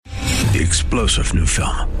The explosive new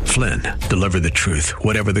film, Flynn, deliver the truth,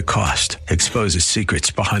 whatever the cost. Exposes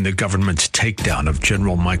secrets behind the government's takedown of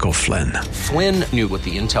General Michael Flynn. Flynn knew what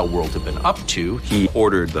the intel world had been up to. He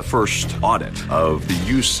ordered the first audit of the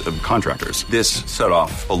use of contractors. This set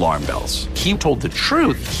off alarm bells. He told the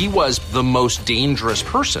truth. He was the most dangerous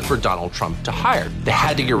person for Donald Trump to hire. They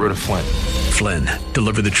had to get rid of Flynn. Flynn,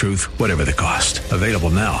 deliver the truth, whatever the cost. Available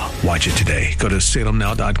now. Watch it today. Go to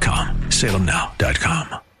salemnow.com.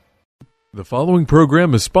 salemnow.com. The following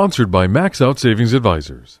program is sponsored by Max Out Savings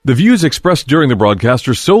Advisors. The views expressed during the broadcast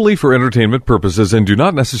are solely for entertainment purposes and do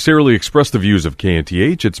not necessarily express the views of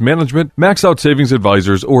KNTH, its management, Max Out Savings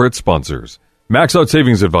Advisors, or its sponsors. Max Out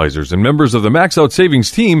Savings Advisors and members of the Max Out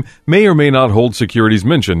Savings team may or may not hold securities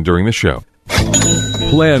mentioned during the show.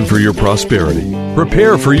 Plan for your prosperity.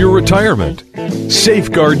 Prepare for your retirement.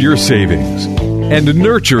 Safeguard your savings. And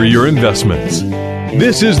nurture your investments.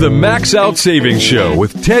 This is the Max Out Savings Show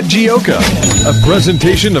with Ted Gioka, a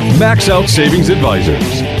presentation of Max Out Savings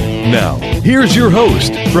Advisors. Now, here's your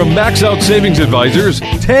host from Max Out Savings Advisors,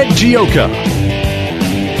 Ted Gioka.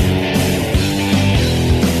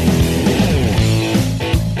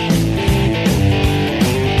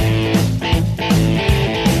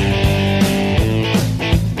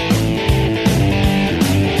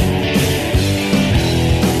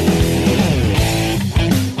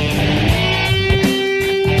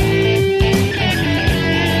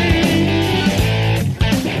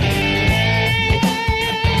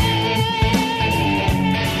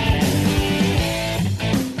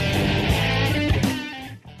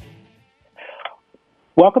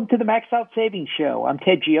 Welcome to the Max Out Savings Show. I'm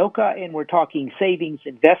Ted Gioka, and we're talking savings,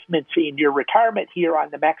 investments in your retirement here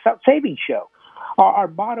on the Max Out Savings Show. Our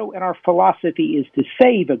motto and our philosophy is to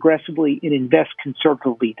save aggressively and invest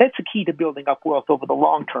conservatively. That's the key to building up wealth over the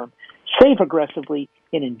long term. Save aggressively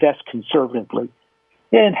and invest conservatively.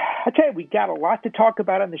 And I tell you, we got a lot to talk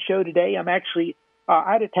about on the show today. I'm actually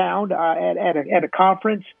out of town at a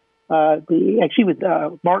conference. Actually with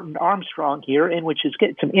Martin Armstrong here, in which is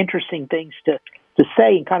getting some interesting things to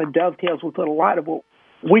say, and kind of dovetails with a lot of what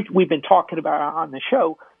we've been talking about on the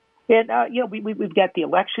show. And we've got the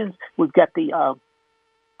elections, we've got the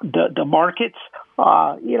markets.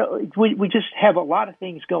 We just have a lot of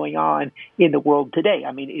things going on in the world today.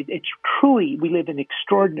 I mean, it's truly, we live in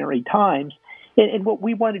extraordinary times, and what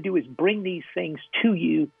we want to do is bring these things to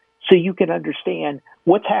you so you can understand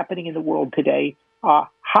what's happening in the world today,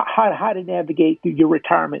 how to navigate through your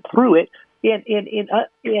retirement through it, and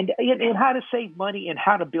how to save money and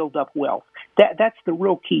how to build up wealth. That's the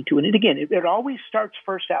real key to it. And again, it always starts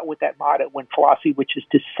first out with that motto and philosophy, which is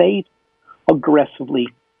to save aggressively,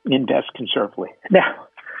 invest conservatively. Now,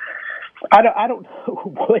 I don't know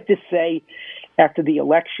what to say after the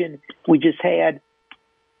election we just had.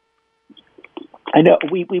 I know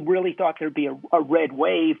we really thought there'd be a red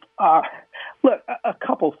wave. Look, a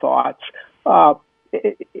couple thoughts.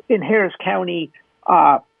 In Harris County,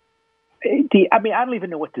 I don't even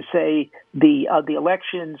know what to say. The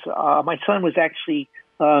elections. My son was actually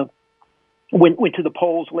went to the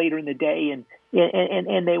polls later in the day, and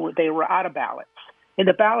they were out of ballots. And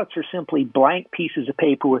the ballots are simply blank pieces of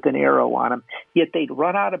paper with an arrow on them. Yet they'd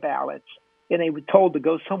run out of ballots, and they were told to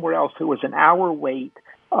go somewhere else. There was an hour wait.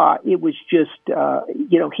 It was just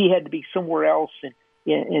he had to be somewhere else, and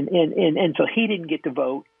so he didn't get to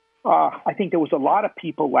vote. I think there was a lot of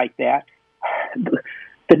people like that.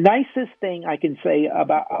 The nicest thing I can say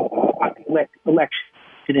about the election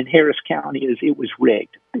in Harris County is it was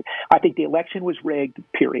rigged. I think the election was rigged,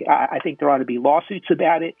 period. I think there ought to be lawsuits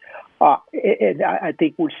about it. And I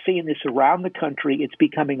think we're seeing this around the country. It's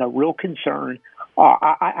becoming a real concern.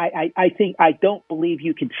 I don't believe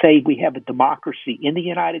you can say we have a democracy in the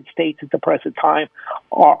United States at the present time.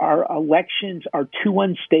 Our elections are too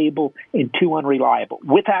unstable and too unreliable,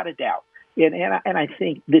 without a doubt. And I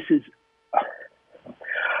think this is...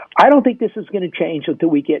 I don't think this is going to change until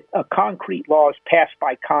we get concrete laws passed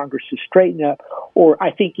by Congress to straighten up, or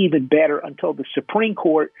I think even better, until the Supreme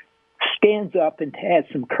Court stands up and has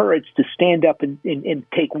some courage to stand up and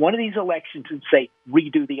take one of these elections and say,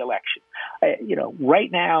 redo the election.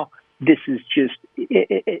 Right now, this is just,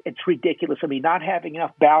 it's ridiculous. I mean, not having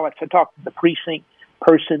enough ballots. I talked to the precinct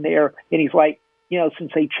person there, and he's like,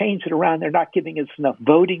 since they changed it around, they're not giving us enough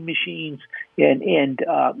voting machines and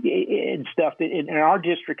stuff. And our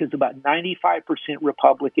district is about 95%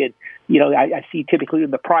 Republican. I see typically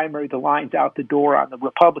in the primary, the line's out the door on the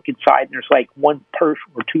Republican side, and there's like one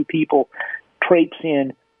person or two people traipse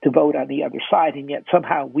in to vote on the other side, and yet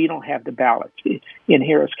somehow we don't have the ballots in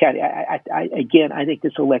Harris County. I think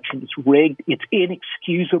this election is rigged. It's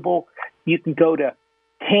inexcusable. You can go to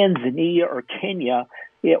Tanzania or Kenya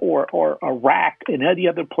or Iraq and any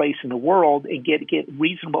other place in the world and get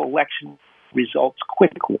reasonable election results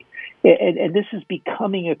quickly. And this is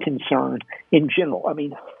becoming a concern in general. I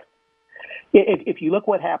mean, if you look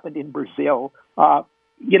what happened in Brazil,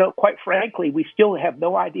 quite frankly, we still have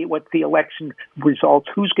no idea what the election results,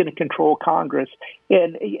 who's going to control Congress,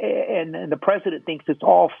 and the president thinks it's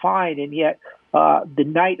all fine, and yet the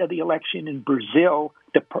night of the election in Brazil,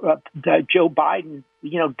 Joe Biden,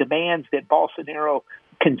 demands that Bolsonaro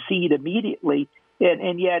concede immediately,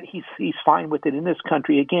 and yet he's fine with it in this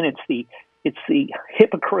country. Again, it's the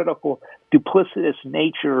hypocritical, duplicitous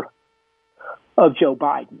nature of Joe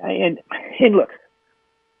Biden. And look,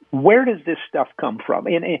 where does this stuff come from?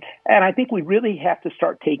 And I think we really have to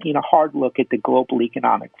start taking a hard look at the Global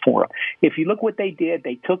Economic Forum. If you look what they did,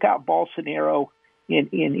 they took out Bolsonaro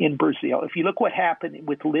in Brazil. If you look what happened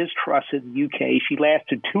with Liz Truss in the UK, she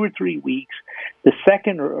lasted 2 or 3 weeks, the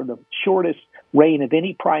second or the shortest reign of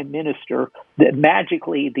any prime minister. That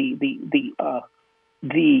magically the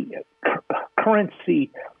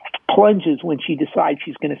currency plunges when she decides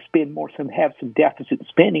she's going to spend more, have some deficit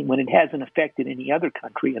spending when it hasn't affected any other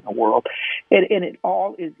country in the world. And it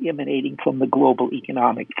all is emanating from the Global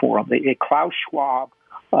Economic Forum. Klaus Schwab,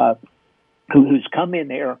 who's come in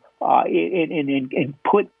there and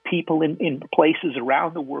put people in places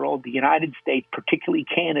around the world. The United States, particularly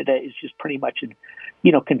Canada, is just pretty much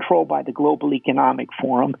controlled by the Global Economic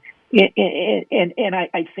Forum. And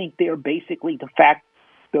I think they're basically de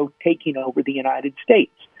facto taking over the United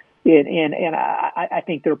States. And I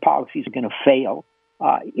think their policies are going to fail.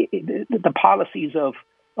 The policies of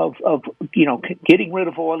getting rid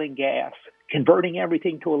of oil and gas, converting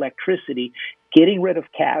everything to electricity, getting rid of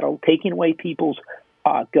cattle, taking away people's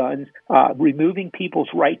guns, removing people's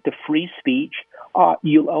right to free speech.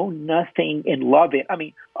 You'll own nothing and love it. I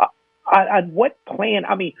mean, on what plan?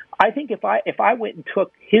 I mean, I think if I went and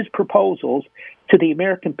took his proposals to the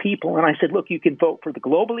American people and I said, look, you can vote for the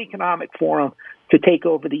Global Economic Forum to take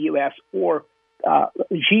over the U.S. or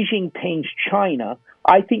Xi Jinping's China,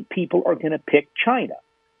 I think people are going to pick China.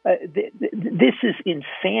 This is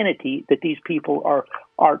insanity that these people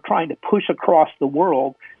are trying to push across the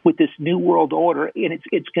world with this new world order, and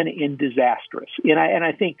it's going to end disastrous. And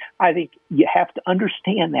I think you have to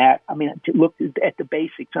understand that. I mean, to look at the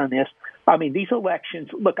basics on this. I mean, these elections.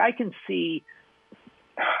 Look, I can see.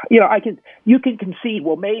 You can concede,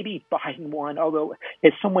 well, maybe Biden won, although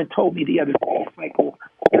as someone told me the other day, Michael,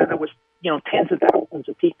 there was, tens of thousands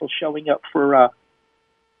of people showing up for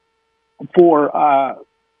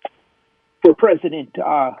President,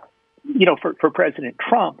 for President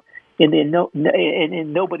Trump, and then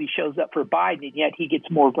and nobody shows up for Biden, and yet he gets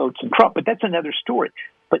more votes than Trump. But that's another story.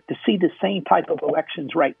 But to see the same type of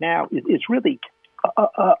elections right now is really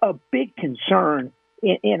a big concern.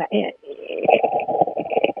 And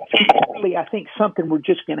really, I think something we're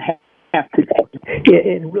just going to have to do.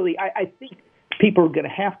 And really, I think people are going to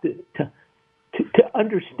have to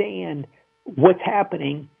understand what's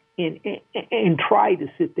happening and try to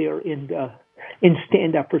sit there and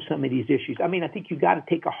stand up for some of these issues. I mean, I think you got to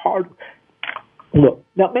take a hard look.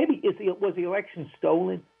 Now, maybe was the election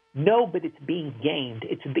stolen? No, but it's being gamed.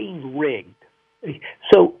 It's being rigged.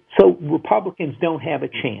 So Republicans don't have a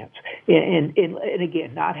chance. And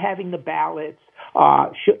again, not having the ballots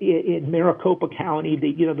in Maricopa County,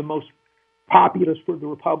 the most populous for the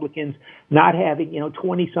Republicans, not having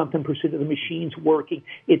 20-something% of the machines working.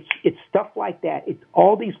 It's stuff like that. It's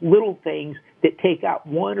all these little things that take out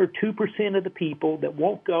 1 or 2% of the people that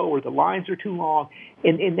won't go, or the lines are too long,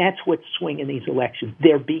 and that's what's swinging these elections.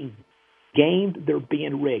 They're being gamed. They're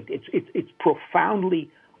being rigged. It's profoundly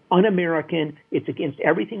un-American. It's against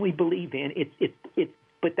everything we believe in.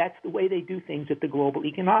 But that's the way they do things at the Global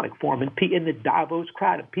Economic Forum and in the Davos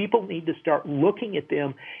crowd. People need to start looking at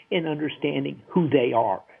them and understanding who they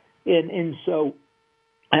are. And so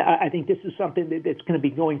I think this is something that's going to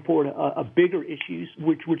be going forward, a bigger issues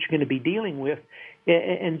which we're going to be dealing with.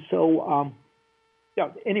 And so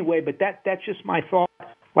anyway, but that's just my thought.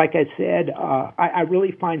 Like I said, I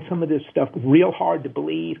really find some of this stuff real hard to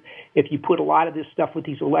believe. If you put a lot of this stuff with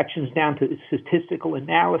these elections down to statistical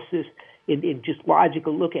analysis and just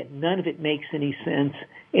logical look at, none of it makes any sense,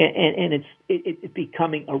 and it's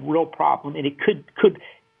becoming a real problem, and it could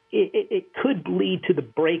lead to the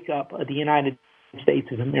breakup of the United States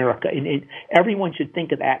of America, and everyone should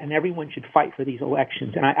think of that, and everyone should fight for these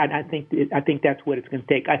elections, and I think that's what it's going to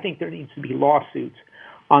take. I think there needs to be lawsuits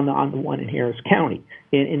on the one in Harris County,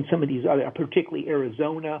 and some of these other, particularly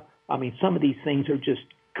Arizona. I mean, some of these things are just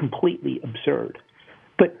completely absurd.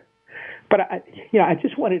 But I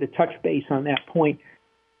just wanted to touch base on that point.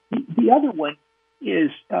 The other one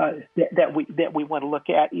is that we want to look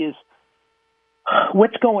at is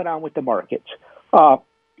what's going on with the markets.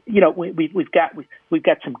 We've got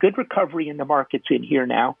some good recovery in the markets in here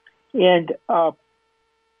now, and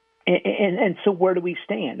so where do we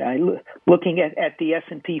stand? Looking at the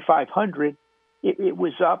S&P 500, it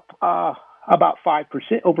was up about 5%,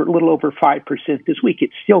 a little over 5% this week.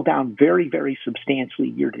 It's still down very, very substantially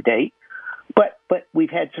year to date, but we've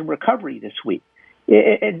had some recovery this week,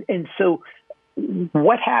 and so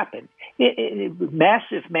what happened?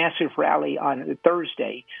 Massive rally on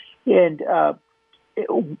Thursday, and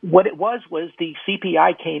what it was the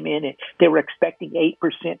CPI came in, and they were expecting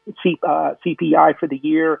 8% CPI for the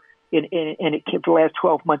year, and it came, for the last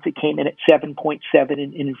 12 months it came in at 7.7,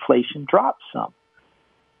 and inflation dropped some.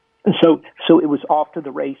 And so it was off to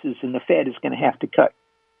the races, and the Fed is going to have to cut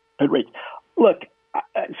rates. Look,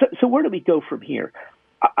 so where do we go from here?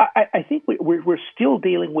 I think we're still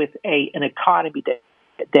dealing with an economy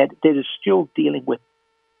that is still dealing with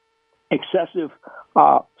excessive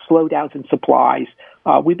slowdowns in supplies.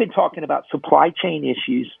 We've been talking about supply chain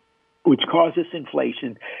issues, which causes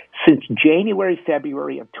inflation since January,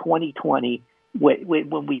 February of 2020. When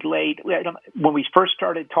we first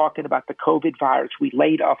started talking about the COVID virus, we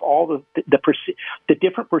laid off all the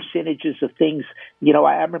different percentages of things.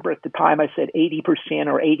 I remember at the time I said 80%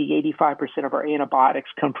 or 85% of our antibiotics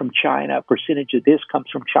come from China. A percentage of this comes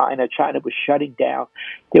from China. China was shutting down.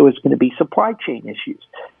 There was going to be supply chain issues.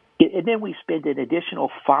 And then we spent an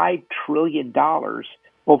additional $5 trillion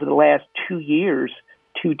over the last 2 years,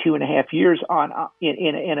 2.5 years on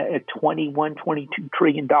in a $21-22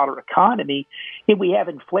 trillion economy, and we have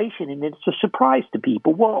inflation, and it's a surprise to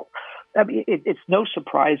people. Well, I mean, it's no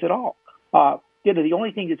surprise at all. The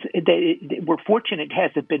only thing we're fortunate it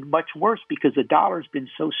hasn't been much worse because the dollar's been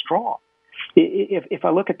so strong. If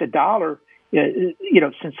I look at the dollar,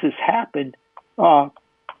 since this happened,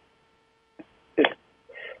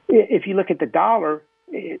 if you look at the dollar,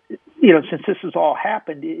 since this has all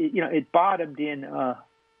happened, it bottomed in.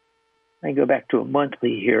 I go back to a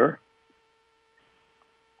monthly here.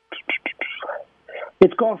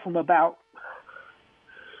 It's gone from about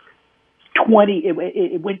 20.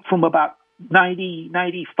 It went from about 90,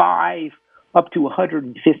 95 up to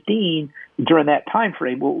 115 during that time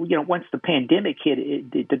frame. Well, once the pandemic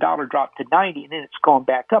hit, the dollar dropped to 90, and then it's gone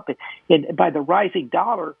back up. And by the rising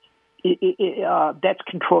dollar, that's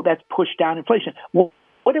control. That's pushed down inflation. Well,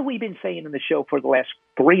 what have we been saying in the show for the last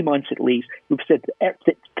 3 months at least? We've said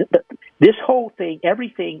this whole thing,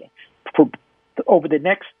 everything for over the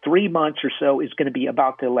next 3 months or so is going to be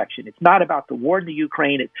about the election. It's not about the war in the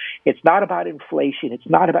Ukraine. It's not about inflation. It's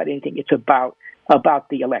not about anything. It's about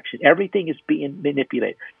the election. Everything is being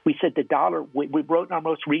manipulated. We said the dollar, we wrote in our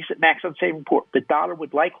most recent Max Out Savings report, the dollar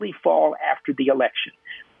would likely fall after the election.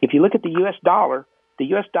 If you look at the U.S. dollar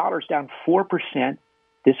is down 4%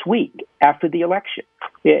 this week after the election.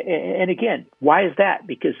 And again, why is that?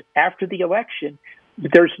 Because after the election,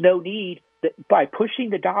 there's no need that by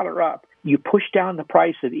pushing the dollar up, you push down the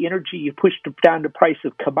price of energy, you push down the price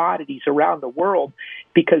of commodities around the world,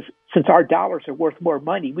 because since our dollars are worth more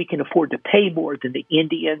money, we can afford to pay more than the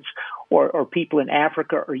Indians or people in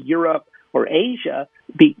Africa or Europe or Asia,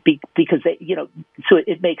 because they, so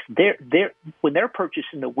it makes their when they're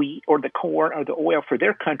purchasing the wheat or the corn or the oil for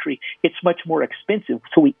their country, it's much more expensive.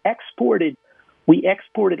 So we exported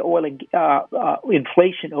oil and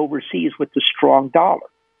inflation overseas with the strong dollar.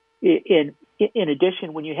 In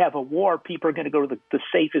addition, when you have a war, people are going to go to the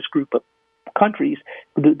safest group of countries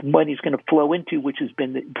the money's going to flow into, which has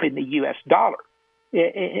been the U.S. dollar.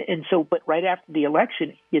 And so, but right after the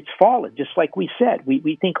election, it's fallen, just like we said.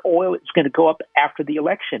 We think oil is going to go up after the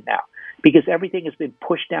election now because everything has been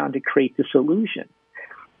pushed down to create this illusion.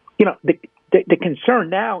 The concern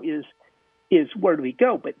now is where do we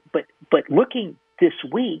go? But looking this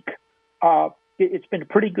week, it's been a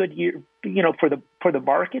pretty good year, for the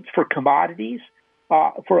markets, for commodities,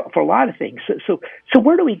 for a lot of things. So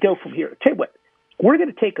where do we go from here? Tell you what, we're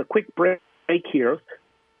going to take a quick break here.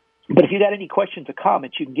 But if you got any questions or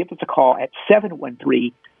comments, you can give us a call at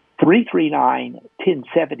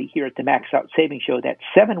 713-339-1070 here at the Max Out Savings Show. That's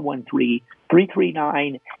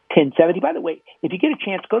 713-339-1070. By the way, if you get a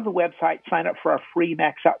chance, go to the website, sign up for our free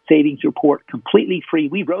Max Out Savings Report, completely free.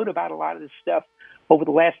 We wrote about a lot of this stuff over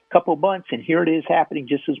the last couple of months, and here it is happening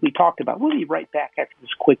just as we talked about. We'll be right back after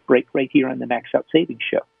this quick break right here on the Max Out Savings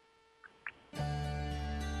Show.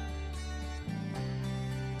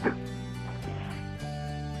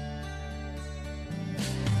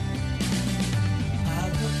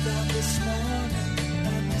 This morning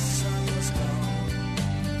and the sun was gone.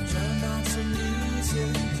 Turned on some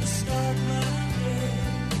music to start my day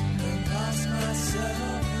and lost myself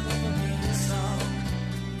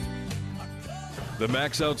The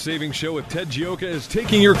Max Out Savings Show with Ted Gioka is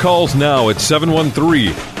taking your calls now at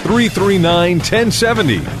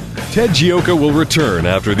 713-339-1070. Ted Gioka will return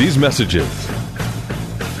after these messages.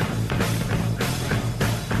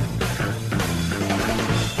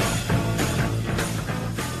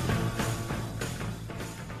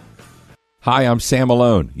 Hi, I'm Sam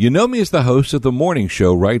Malone. You know me as the host of the morning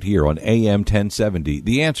show right here on AM 1070,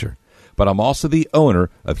 The Answer. But I'm also the owner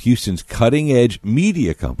of Houston's cutting-edge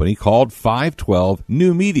media company called 512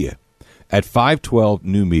 New Media. At 512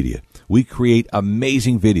 New Media, we create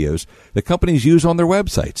amazing videos that companies use on their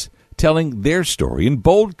websites, telling their story in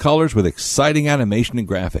bold colors with exciting animation and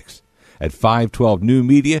graphics. At 512 New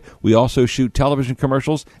Media, we also shoot television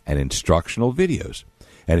commercials and instructional videos.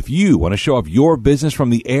 And if you want to show off your business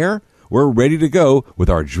from the air, we're ready to go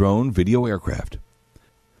with our drone video aircraft.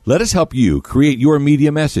 Let us help you create your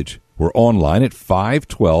media message. We're online at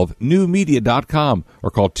 512newmedia.com or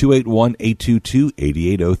call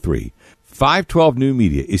 281-822-8803. 512 New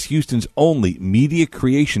Media is Houston's only media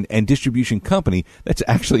creation and distribution company that's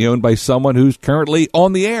actually owned by someone who's currently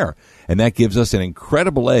on the air. And that gives us an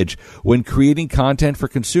incredible edge when creating content for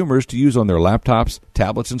consumers to use on their laptops,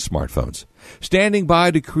 tablets, and smartphones. Standing by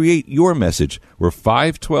to create your message, we're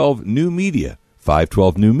 512 New Media,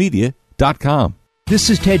 512newmedia.com.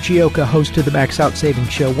 This is Ted Gioka, host of the Max Out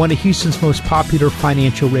Savings Show, one of Houston's most popular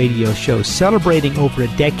financial radio shows, celebrating over a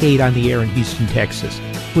decade on the air in Houston, Texas.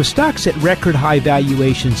 With stocks at record high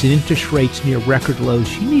valuations and interest rates near record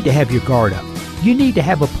lows, you need to have your guard up. You need to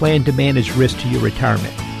have a plan to manage risk to your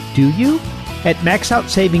retirement. Do you? At Max Out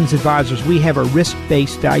Savings Advisors, we have a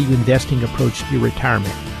risk-based value investing approach to your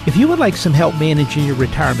retirement. If you would like some help managing your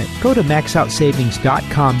retirement, go to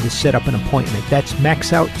maxoutsavings.com to set up an appointment. That's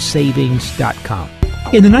maxoutsavings.com.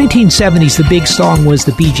 In the 1970s, the big song was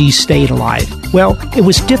the Bee Gees' Stayed Alive. Well, it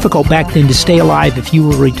was difficult back then to stay alive if you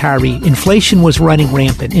were a retiree. Inflation was running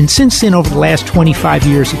rampant, and since then, over the last 25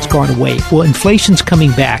 years, it's gone away. Well, inflation's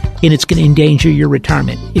coming back, and it's going to endanger your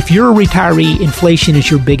retirement. If you're a retiree, inflation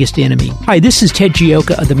is your biggest enemy. Hi, this is Ted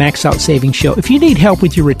Gioka of the Max Out Savings Show. If you need help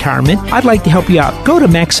with your retirement, I'd like to help you out. Go to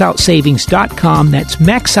maxoutsavings.com. That's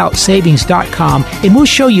maxoutsavings.com, and we'll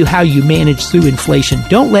show you how you manage through inflation.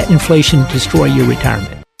 Don't let inflation destroy your retirement.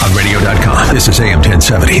 On radio.com, this is AM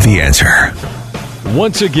 1070, The Answer.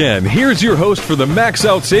 Once again, here's your host for the Max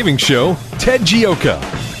Out Savings Show, Ted Gioka.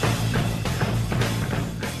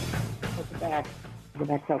 Welcome back to the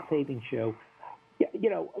Max Out Savings Show.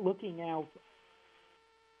 Looking out.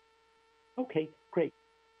 Okay, great.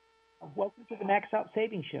 Welcome to the Max Out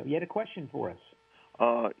Savings Show. You had a question for us.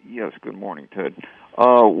 Yes, good morning, Ted.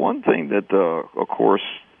 One thing that, of course,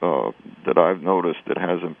 that I've noticed that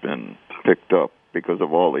hasn't been picked up because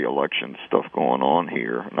of all the election stuff going on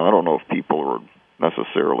here, and I don't know if people are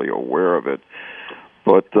necessarily aware of it,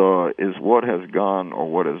 but is what has gone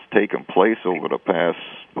or what has taken place over the past,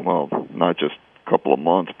 well, not just a couple of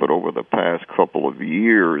months, but over the past couple of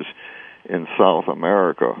years in South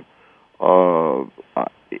America.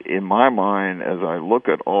 In my mind, as I look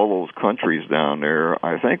at all those countries down there,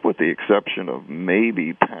 I think with the exception of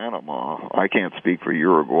maybe Panama, I can't speak for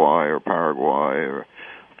Uruguay or Paraguay or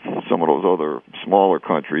some of those other smaller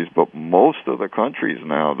countries, but most of the countries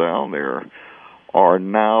now down there are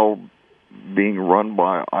now being run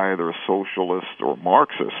by either socialists or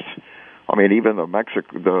Marxists. I mean, even the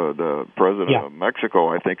president of Mexico,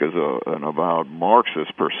 I think, is an avowed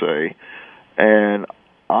Marxist per se. And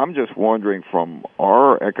I'm just wondering, from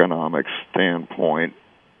our economic standpoint,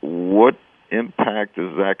 what impact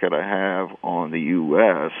is that going to have on the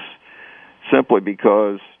U.S. simply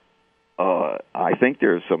because I think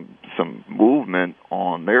there's some movement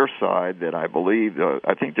on their side that I believe,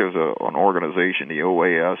 I think there's an organization, the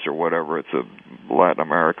OAS or whatever, it's a Latin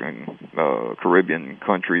American, Caribbean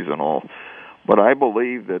countries and all, but I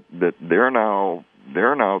believe that they're now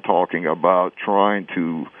talking about trying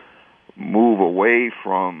to move away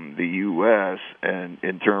from the U.S. and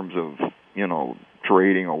in terms of,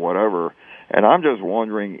 trading or whatever. And I'm just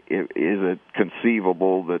wondering, is it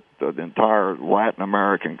conceivable that the entire Latin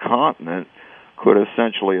American continent could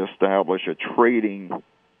essentially establish a trading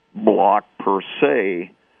bloc per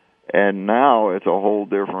se, and now it's a whole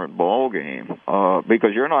different ballgame?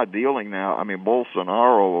 Because you're not dealing now, I mean,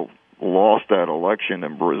 Bolsonaro lost that election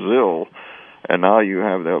in Brazil, and now you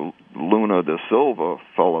have that Lula da Silva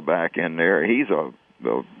fella back in there. He's a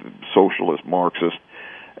socialist Marxist.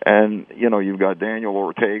 And, you've got Daniel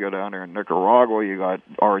Ortega down there in Nicaragua, you got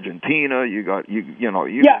Argentina, you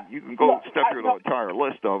can go step through the entire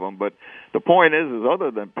list of them. But the point is other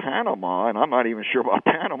than Panama, and I'm not even sure about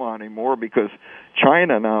Panama anymore because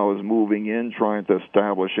China now is moving in, trying to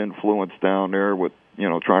establish influence down there with,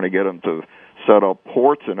 trying to get them to set up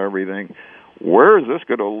ports and everything. Where is this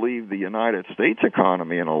going to leave the United States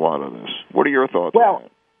economy in a lot of this? What are your thoughts on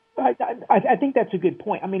that? I think that's a good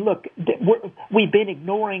point. I mean, look, we've been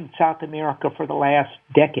ignoring South America for the last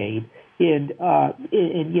decade. And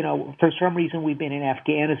you know, for some reason we've been in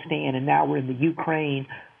Afghanistan, and now we're in the Ukraine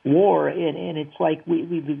war, and it's like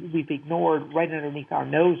we've ignored right underneath our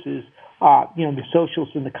noses, you know, the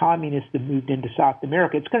socialists and the communists that moved into South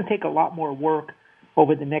America. It's going to take a lot more work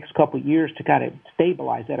over the next couple of years to kind of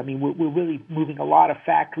stabilize that. I mean, we're really moving a lot of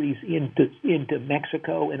factories into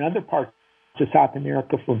Mexico and other parts of South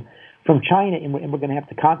America from China, and we're going to have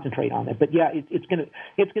to concentrate on that. But yeah, it's going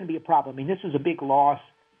to be a problem. I mean, this is a big loss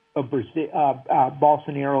of Brazil,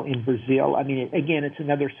 Bolsonaro in Brazil. I mean, again, it's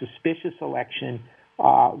another suspicious election.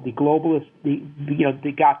 The globalists,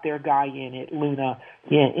 they got their guy in it, Lula,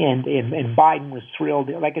 and Biden was thrilled.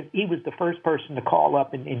 Like, he was the first person to call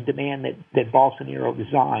up and demand that Bolsonaro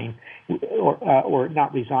resign, or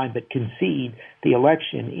not resign, but concede the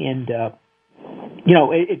election. And you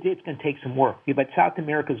know, it's going to take some work. But South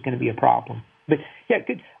America is going to be a problem. But yeah,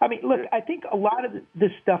 I mean, look, I think a lot of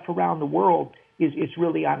this stuff around the world is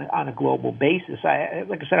really on a global basis.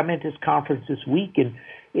 Like I said, I'm at this conference this week, and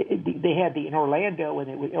they had in Orlando, and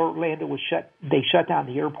Orlando was shut. They shut down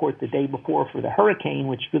the airport the day before for the hurricane,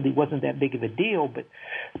 which really wasn't that big of a deal.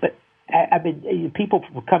 But I've been people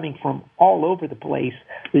were coming from all over the place.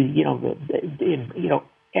 You know,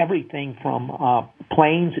 everything from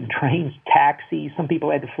planes and trains, taxis. Some people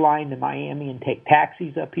had to fly into Miami and take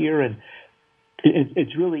taxis up here, and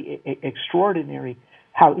it's really extraordinary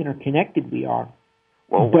how interconnected we are.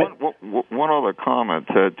 Well, one other comment,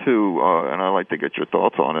 Ted, too, and I'd like to get your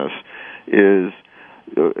thoughts on this, is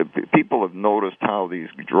people have noticed how these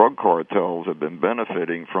drug cartels have been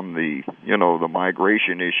benefiting from the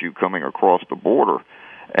migration issue coming across the border.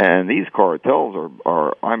 And these cartels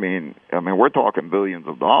are I mean, we're talking billions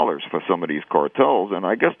of dollars for some of these cartels. And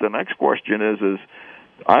I guess the next question is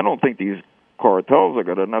I don't think these cartels are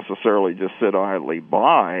going to necessarily just sit idly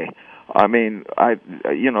by. I mean, there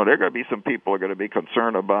are going to be some people are going to be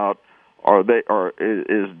concerned about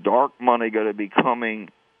is dark money going to be coming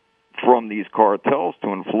from these cartels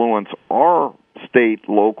to influence our state,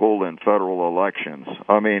 local, and federal elections?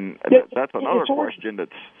 I mean, that's another question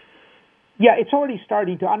that's. Yeah, it's already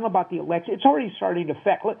starting to. I don't know about the election. It's already starting to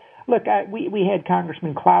affect. Look, we had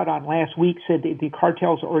Congressman Cloud on last week. Said the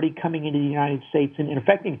cartels are already coming into the United States and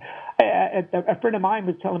affecting. A friend of mine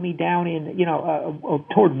was telling me down in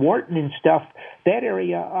toward Wharton and stuff. That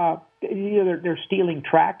area, they're stealing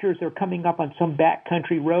tractors. They're coming up on some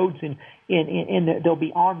backcountry roads, and there'll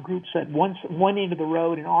be armed groups at one end of the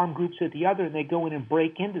road and armed groups at the other, and they go in and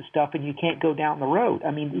break into stuff, and you can't go down the road. I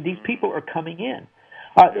mean, these people are coming in.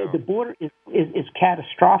 The border is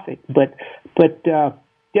catastrophic, but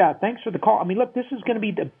yeah, thanks for the call. I mean, look, this is going to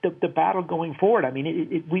be the battle going forward. I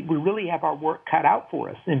mean, we really have our work cut out for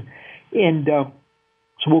us, and so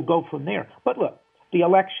we'll go from there. But look, the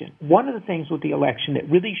election. One of the things with the election that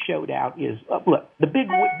really showed out is look, the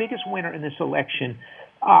biggest winner in this election,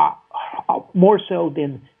 more so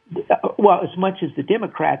than as much as the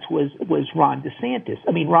Democrats was Ron DeSantis.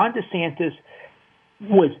 I mean, Ron DeSantis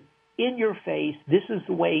was in your face. This is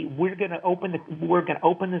the way we're going to open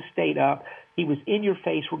the state up. He was in your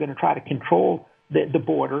face. We're going to try to control the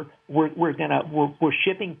border. We're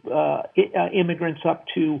shipping immigrants up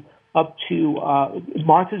to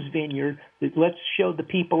Martha's Vineyard. Let's show the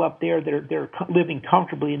people up there that they're living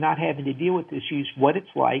comfortably and not having to deal with issues what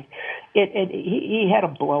it's like. And he had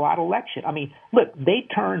a blowout election. I mean, look, they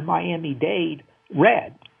turned Miami-Dade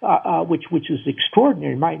red. Which is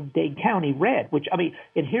extraordinary. Miami-Dade County red.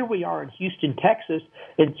 And here we are in Houston, Texas,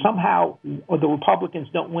 and somehow the Republicans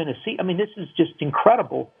don't win a seat. I mean, this is just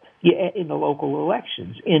incredible in the local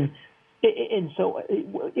elections, and so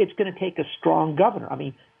it's going to take a strong governor. I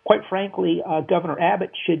mean, quite frankly, Governor Abbott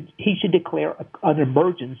should declare an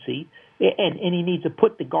emergency, and he needs to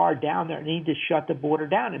put the guard down there, and he needs to shut the border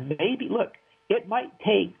down. And maybe, look, it might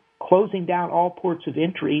take closing down all ports of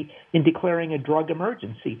entry and declaring a drug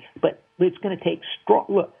emergency. But it's going to take strong.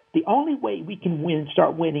 Look, the only way we can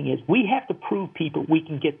start winning is we have to prove people we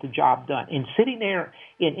can get the job done. And sitting there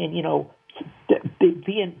and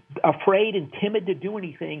being afraid and timid to do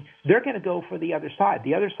anything, they're going to go for the other side.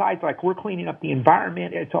 The other side's like, we're cleaning up the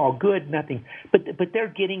environment. It's all good, nothing. But they're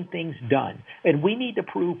getting things done. And we need to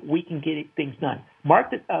prove we can get things done. Ron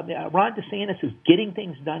DeSantis is getting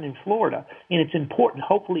things done in Florida, and it's important.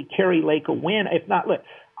 Hopefully Kerry Lake will win. If not, look,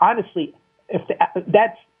 honestly,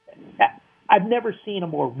 I've never seen a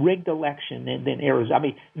more rigged election than Arizona. I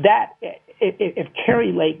mean, if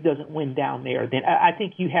Kerry Lake doesn't win down there, then I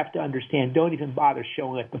think you have to understand. Don't even bother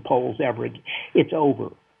showing at the polls ever again. It's over.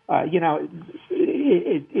 I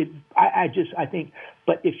think.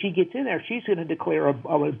 But if she gets in there, she's going to declare a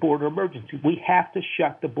border emergency. We have to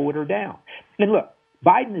shut the border down. And look,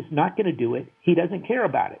 Biden is not going to do it. He doesn't care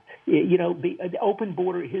about it. The open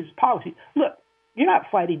border, his policy. Look, you're not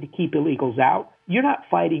fighting to keep illegals out. You're not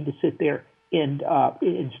fighting to sit there and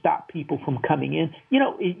stop people from coming in.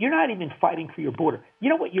 You're not even fighting for your border. You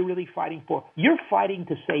know what you're really fighting for? You're fighting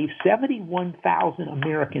to save 71,000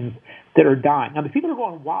 Americans that are dying. Now, the people are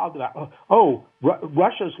going wild about,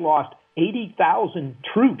 Russia's lost 80,000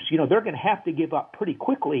 troops. They're going to have to give up pretty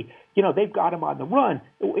quickly. They've got them on the run.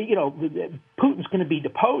 Putin's going to be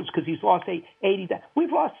deposed because he's lost 80,000.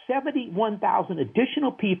 We've lost 71,000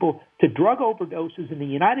 additional people to drug overdoses in the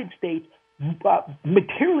United States,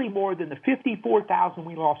 materially more than the 54,000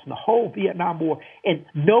 we lost in the whole Vietnam War, and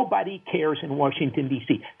nobody cares in Washington,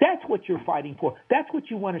 D.C. That's what you're fighting for. That's what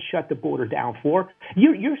you want to shut the border down for.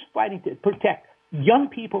 You're fighting to protect young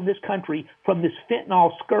people in this country from this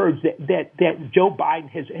fentanyl scourge that Joe Biden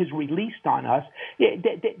has released on us.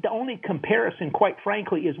 The only comparison, quite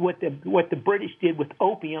frankly, is what the British did with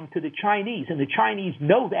opium to the Chinese, and the Chinese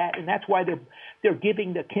know that, and that's why they're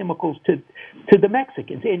giving the chemicals to the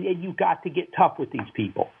Mexicans. And you've got to get tough with these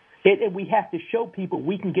people. And we have to show people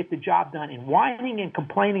we can get the job done. And whining and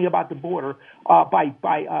complaining about the border by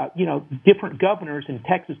different governors in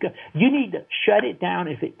Texas, you need to shut it down.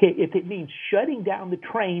 If it means shutting down the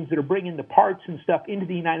trains that are bringing the parts and stuff into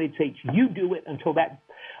the United States, you do it until that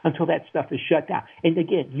stuff is shut down. And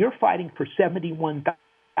again, you're fighting for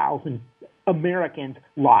 71,000 Americans'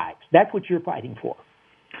 lives. That's what you're fighting for.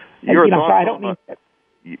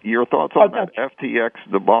 Your thoughts on that FTX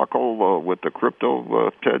debacle with the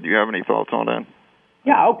crypto, Ted? Do you have any thoughts on that?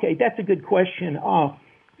 Yeah, okay, that's a good question.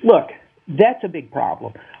 Look, that's a big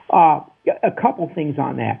problem. A couple things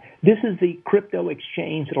on that. This is the crypto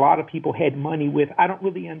exchange that a lot of people had money with. I don't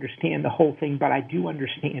really understand the whole thing, but I do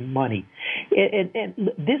understand money. And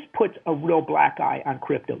this puts a real black eye on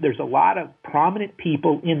crypto. There's a lot of prominent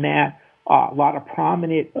people in that. A lot of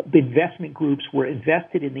prominent investment groups were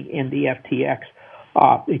invested in the FTX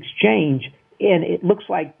exchange, and it looks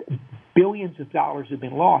like billions of dollars have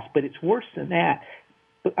been lost, but it's worse than that.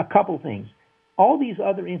 A couple things. All these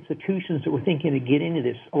other institutions that were thinking to get into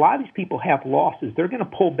this, a lot of these people have losses. They're going to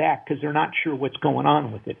pull back because they're not sure what's going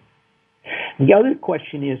on with it. The other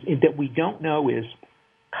question is that we don't know is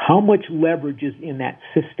how much leverage is in that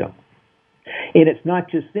system. And it's not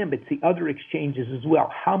just them, it's the other exchanges as well.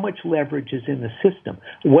 How much leverage is in the system?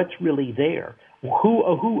 What's really there? Who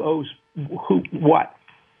owes who what?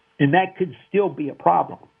 And that could still be a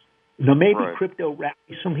problem. Now, maybe crypto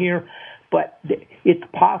rallies from here, but it's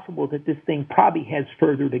possible that this thing probably has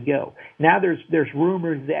further to go. Now there's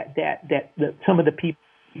rumors that some of the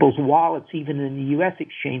people's wallets, even in the U.S.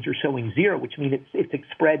 exchange, are showing zero, which means it's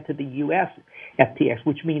spread to the U.S. FTX,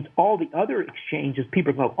 which means all the other exchanges,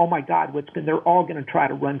 people go, oh my God, they're all going to try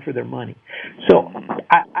to run for their money. So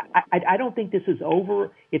I don't think this is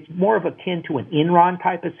over. It's more of akin to an Enron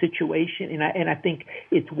type of situation, and I think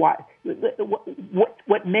it's what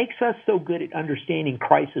makes us so good at understanding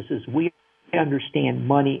crisis is we understand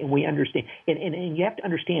money, and we understand, and you have to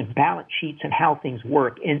understand balance sheets and how things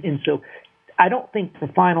work, and so I don't think the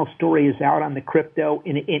final story is out on the crypto,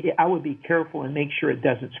 and I would be careful and make sure it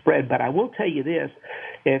doesn't spread. But I will tell you this: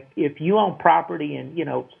 if you own property in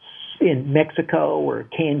Mexico or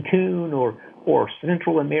Cancun or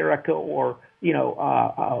Central America or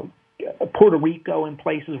Puerto Rico and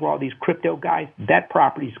places where all these crypto guys, that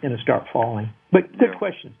property is going to start falling. But good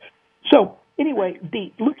questions. So anyway,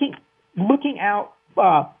 looking out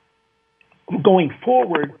going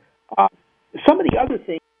forward, some of the other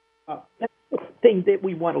things. Thing that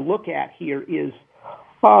we want to look at here is,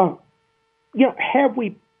 have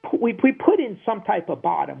we put in some type of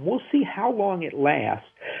bottom? We'll see how long it lasts.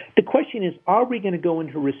 The question is, are we going to go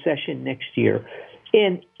into recession next year?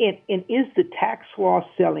 And is the tax loss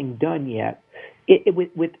selling done yet?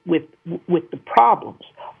 With the problems,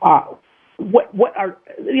 what are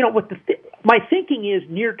my thinking is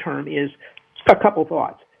near term is a couple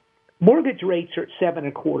thoughts. Mortgage rates are at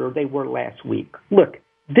 7.25%. They were last week. Look.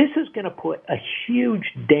 This is going to put a huge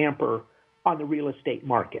damper on the real estate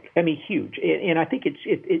market. I mean, huge. And I think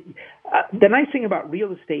the nice thing about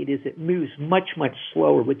real estate is it moves much, much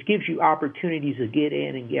slower, which gives you opportunities to get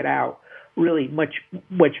in and get out really much,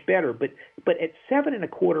 much better. But at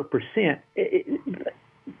 7.25%,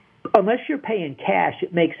 unless you're paying cash,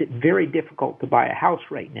 it makes it very difficult to buy a house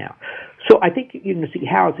right now. So I think you're going to see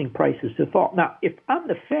housing prices default. Now, if I'm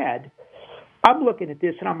the Fed, I'm looking at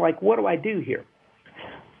this and I'm like, what do I do here?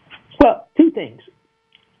 Well, two things.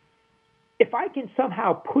 If I can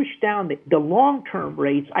somehow push down the long-term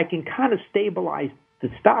rates, I can kind of stabilize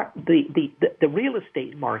the real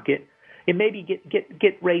estate market, and maybe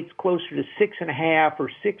get rates closer to 6.5% or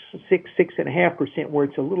 6.5%, where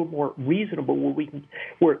it's a little more reasonable,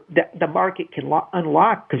 where the market can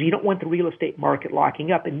unlock, because you don't want the real estate market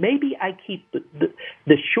locking up, and maybe I keep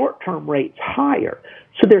the short-term rates higher.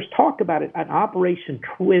 So there's talk about it, an Operation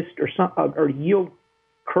Twist or yield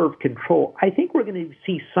curve control. I think we're going to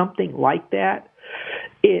see something like that,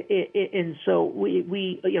 and so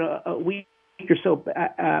we or so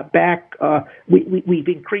back, we've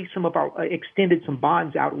increased some of our, extended some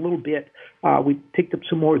bonds out a little bit. We picked up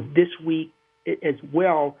some more this week as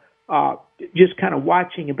well, just kind of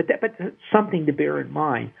watching it. But that's something to bear in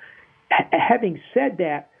mind. Having said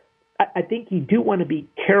that, I think you do want to be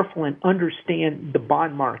careful and understand the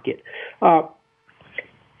bond market.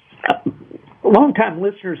 Longtime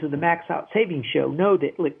listeners of the Max Out Savings Show know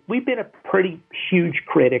that, look, we've been a pretty huge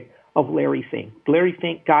critic of Larry Fink. Larry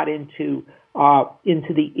Fink got into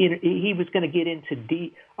he was going to get into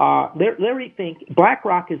Larry Fink.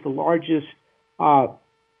 BlackRock is the largest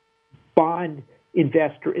bond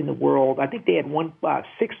investor in the world. I think they had $6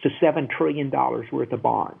 to $7 trillion worth of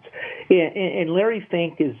bonds. And Larry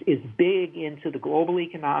Fink is big into the Global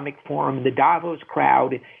Economic Forum, the Davos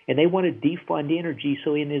crowd, and they want to defund energy.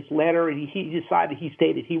 So in his letter, he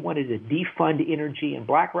stated he wanted to defund energy, and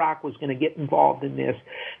BlackRock was going to get involved in this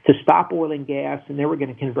to stop oil and gas, and they were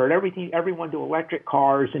going to convert everyone to electric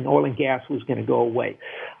cars, and oil and gas was going to go away.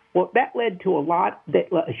 Well, that led to a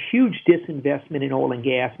huge disinvestment in oil and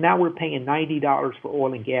gas. Now we're paying $90 for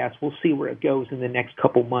oil and gas. We'll see where it goes in the next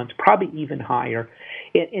couple months, probably even higher.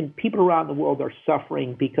 And people around the world are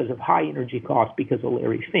suffering because of high energy costs because of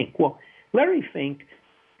Larry Fink. Well, Larry Fink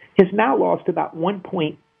has now lost about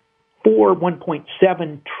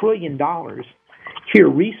 $1.7 trillion here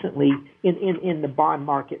recently in the bond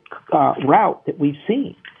market route that we've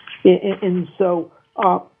seen. And so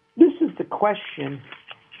this is the question.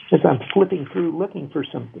 As I'm flipping through looking for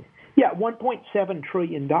something. Yeah, $1.7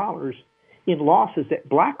 trillion in losses at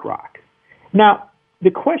BlackRock. Now,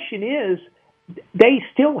 the question is, they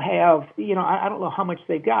still have, I don't know how much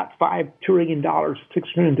they've got, $5 trillion, $6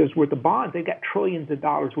 trillion worth of bonds. They've got trillions of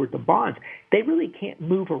dollars worth of bonds. They really can't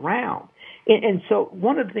move around. And so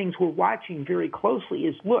one of the things we're watching very closely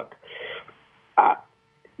is, look, how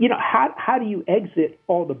do you exit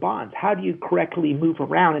all the bonds? How do you correctly move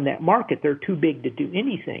around in that market? They're too big to do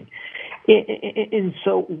anything. And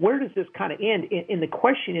so where does this kind of end? And the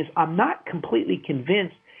question is, I'm not completely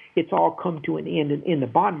convinced it's all come to an end in the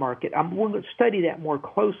bond market. We're going to study that more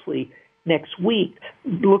closely next week,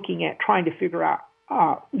 looking at trying to figure out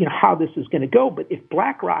how this is going to go. But if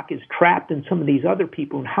BlackRock is trapped in some of these other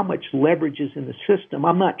people and how much leverage is in the system,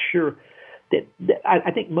 I'm not sure that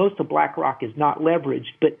I think most of BlackRock is not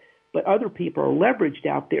leveraged, but other people are leveraged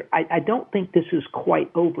out there. I don't think this is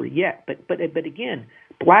quite over yet. But again,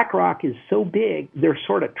 BlackRock is so big, they're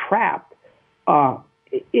sort of trapped, and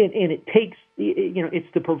it takes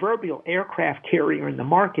it's the proverbial aircraft carrier in the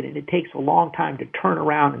market, and it takes a long time to turn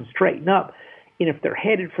around and straighten up. And if they're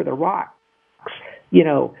headed for the rocks,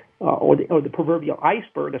 or the proverbial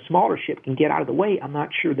iceberg, a smaller ship can get out of the way. I'm not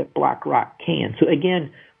sure that BlackRock can. So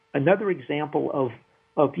again, another example of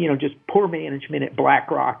just poor management at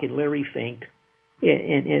BlackRock and Larry Fink,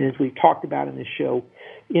 and as we've talked about in this show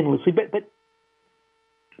endlessly.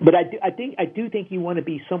 But I do think you want to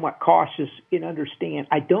be somewhat cautious and understand.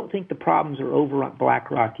 I don't think the problems are over on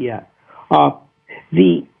BlackRock yet.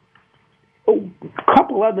 The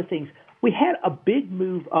couple other things. We had a big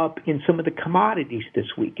move up in some of the commodities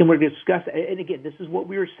this week, and we're going to discuss. And again, this is what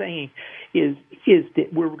we were saying is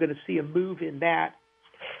that we're going to see a move in that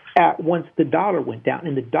once the dollar went down,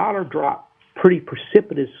 and the dollar dropped pretty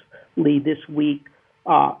precipitously this week.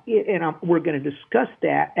 And we're going to discuss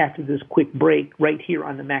that after this quick break right here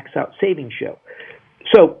on the Max Out Savings Show.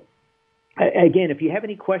 So, again, if you have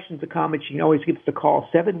any questions or comments, you can always give us a call,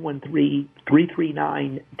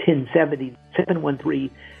 713-339-1070,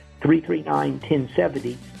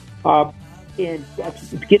 713-339-1070. And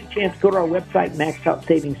if you get a chance, go to our website,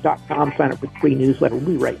 maxoutsavings.com, sign up for the free newsletter. We'll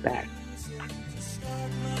be right back.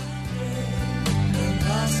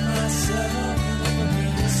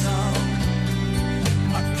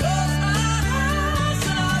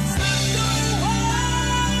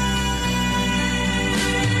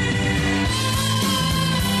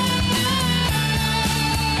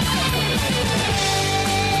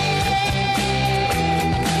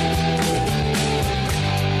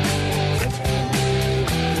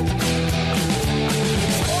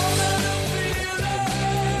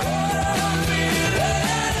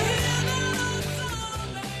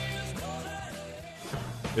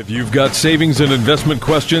 If you've got savings and investment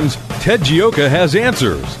questions, Ted Gioka has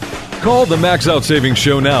answers. Call the Max Out Savings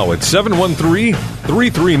Show now at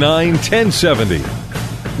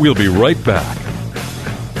 713-339-1070. We'll be right back.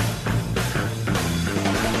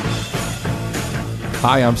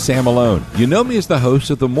 Hi, I'm Sam Malone. You know me as the host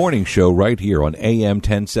of the morning show right here on AM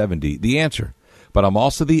 1070, The Answer. But I'm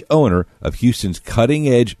also the owner of Houston's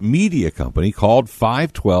cutting-edge media company called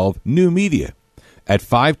 512 New Media. At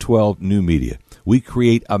 512 New Media, we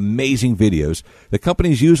create amazing videos that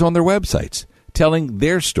companies use on their websites, telling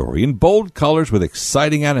their story in bold colors with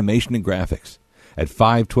exciting animation and graphics. At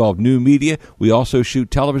 512 New Media, we also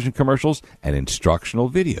shoot television commercials and instructional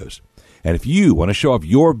videos. And if you want to show off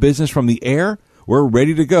your business from the air, we're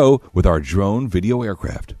ready to go with our drone video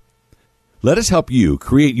aircraft. Let us help you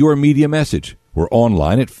create your media message. We're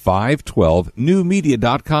online at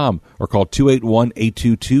 512newmedia.com or call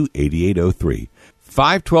 281-822-8803.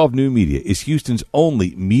 512 New Media is Houston's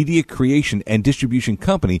only media creation and distribution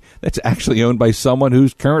company that's actually owned by someone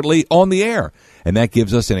who's currently on the air. And that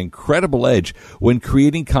gives us an incredible edge when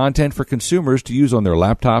creating content for consumers to use on their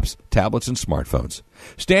laptops, tablets, and smartphones.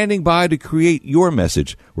 Standing by to create your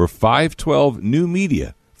message, we're 512 New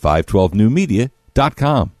Media,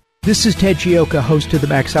 512newmedia.com. This is Ted Gioka, host of the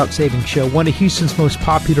Max Out Savings Show, one of Houston's most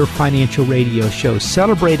popular financial radio shows,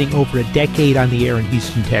 celebrating over a decade on the air in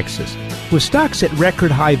Houston, Texas. With stocks at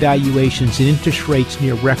record high valuations and interest rates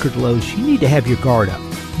near record lows, you need to have your guard up.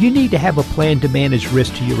 You need to have a plan to manage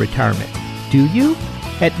risk to your retirement. Do you?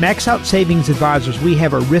 At Max Out Savings Advisors, we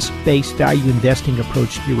have a risk-based value investing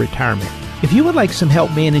approach to your retirement. If you would like some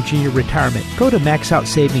help managing your retirement, go to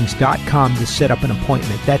maxoutsavings.com to set up an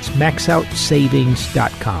appointment. That's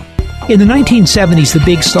maxoutsavings.com. In the 1970s, the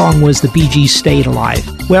big song was the Bee Gees' Stayed Alive.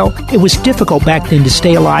 Well, it was difficult back then to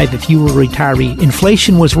stay alive if you were a retiree.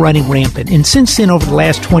 Inflation was running rampant, and since then, over the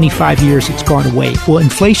last 25 years, it's gone away. Well,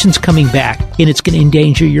 inflation's coming back, and it's going to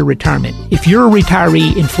endanger your retirement. If you're a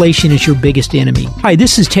retiree, inflation is your biggest enemy. Hi,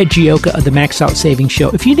 this is Ted Gioka of the Max Out Savings Show.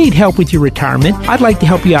 If you need help with your retirement, I'd like to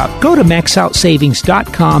help you out. Go to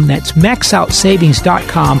maxoutsavings.com. That's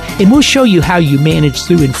maxoutsavings.com, and we'll show you how you manage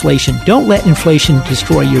through inflation. Don't let inflation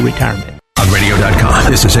destroy your retirement. On radio.com,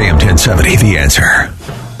 this is AM 1070, The Answer.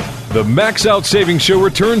 The Max Out Savings Show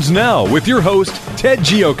returns now with your host, Ted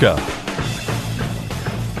Gioka.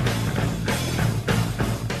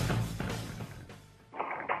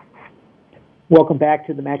 Welcome back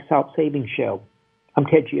to the Max Out Savings Show. I'm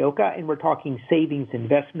Ted Gioka, and we're talking savings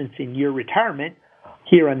investments in your retirement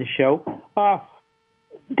here on the show.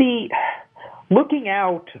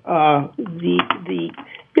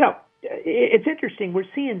 It's interesting. We're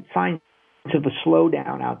seeing signs of a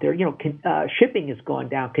slowdown out there. Shipping has gone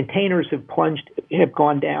down. Containers have gone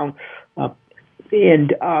down,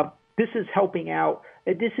 and this is helping out.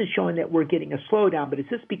 This is showing that we're getting a slowdown. But is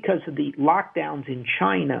this because of the lockdowns in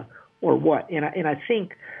China or what? And I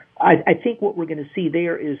think what we're going to see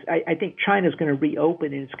there is I think China's going to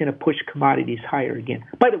reopen and it's going to push commodities higher again.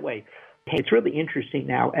 By the way, it's really interesting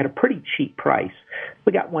now at a pretty cheap price.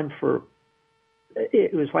 We got one for.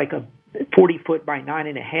 It was like a 40-foot by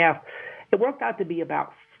 9.5. It worked out to be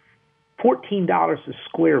about $14 a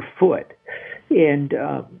square foot, and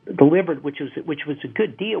delivered, which was a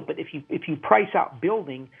good deal. But if you price out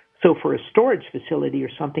building, so for a storage facility or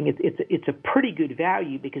something, it's a pretty good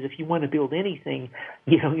value, because if you want to build anything,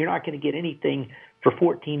 you're not going to get anything for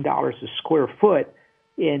 $14 a square foot.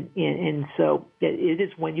 And so it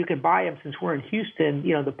is when you can buy them. Since we're in Houston,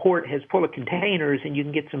 the port has full of containers, and you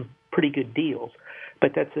can get some pretty good deals.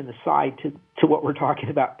 But that's an aside to what we're talking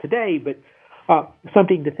about today. But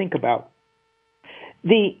something to think about.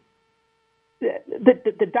 The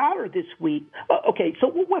dollar this week. Okay, so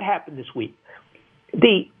what happened this week?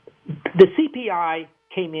 The CPI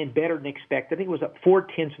came in better than expected. I think it was up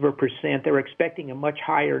 0.4%. They were expecting a much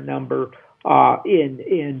higher number.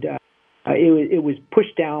 It was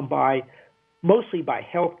pushed down mostly by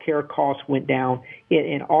healthcare costs went down,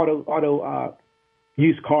 and auto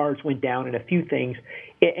used cars went down, and a few things,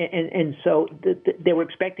 and so they were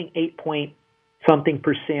expecting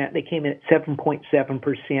 8-point-something%. They came in at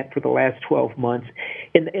 7.7% for the last 12 months,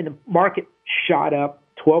 and the market shot up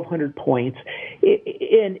 1,200 points.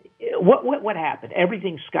 And what happened?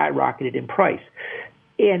 Everything skyrocketed in price,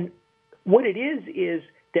 and what it is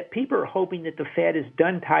that people are hoping that the Fed is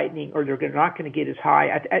done tightening, or they're not going to get as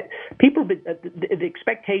high. The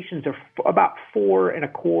expectations are about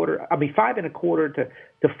 5.25% to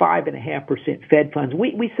 5.5% Fed funds.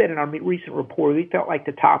 We said in our recent report we felt like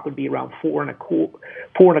the top would be around 4.25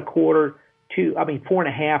 to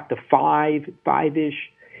 4.5 to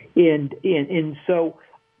 5-ish, and so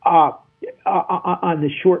on the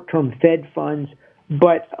short term Fed funds.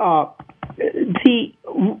 But the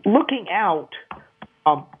looking out,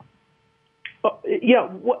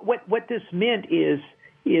 what this meant is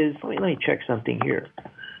let me check something here.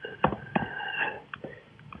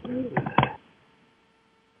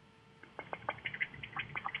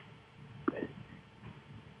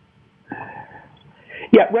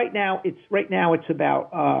 Yeah, right now it's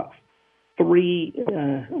about 3.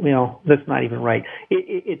 Well, that's not even right.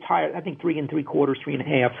 It's higher. I think 3 3/4,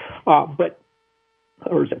 3.5.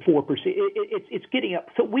 Or is it 4%? It's getting up.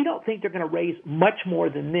 So we don't think they're going to raise much more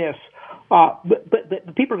than this. But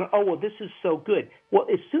the people are going, oh, well, this is so good. Well,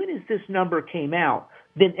 as soon as this number came out,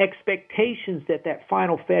 then expectations that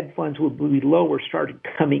final Fed funds would be lower started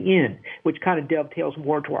coming in, which kind of dovetails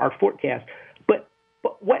more into our forecast. But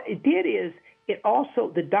what it did is it also,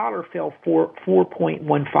 the dollar fell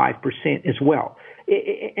 4.15% as well.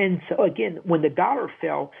 And so, again, when the dollar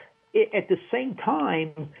fell, at the same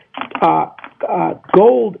time,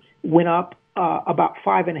 gold went up about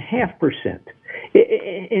 5.5%.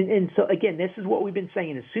 And so, again, this is what we've been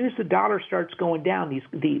saying. As soon as the dollar starts going down,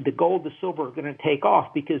 the gold, the silver are going to take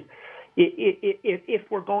off, because if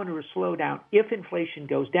we're going to a slowdown, if inflation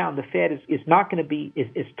goes down, the Fed is not going to be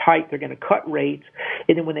as tight. They're going to cut rates,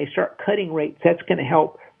 and then when they start cutting rates, that's going to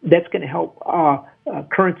help. That's going to help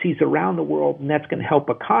currencies around the world, and that's going to help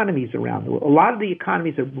economies around the world. A lot of the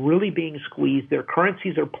economies are really being squeezed. Their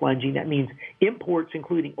currencies are plunging. That means imports,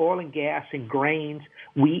 including oil and gas and grains,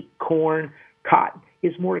 wheat, corn, cotton,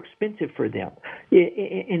 is more expensive for them,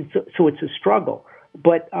 and so it's a struggle.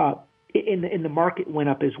 But in the market went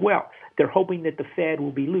up as well. They're hoping that the Fed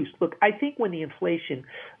will be loose. Look, I think when the inflation,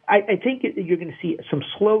 I think you're going to see some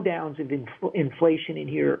slowdowns of inflation in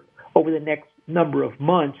here over the next number of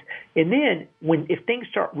months, and then if things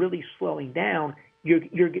start really slowing down,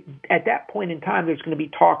 you're at that point in time, there's going to be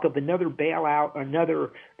talk of another bailout,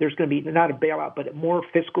 there's going to be not a bailout, but more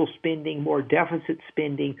fiscal spending, more deficit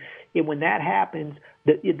spending, and when that happens,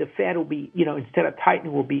 the Fed will be, instead of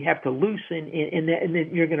tightening, will have to loosen, and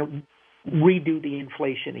then you're going to redo the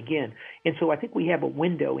inflation again. And so I think we have a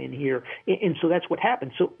window in here, and so that's what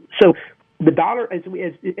happened. So the dollar, as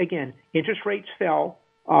again, interest rates fell.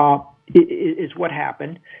 Is what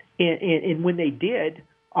happened, and when they did,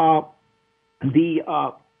 they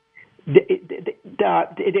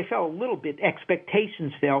fell a little bit.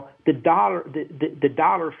 Expectations fell. The dollar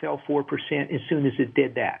fell 4% as soon as it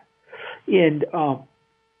did that, and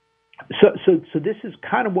so this is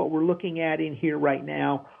kind of what we're looking at in here right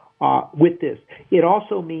now. With this, it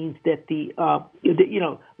also means that the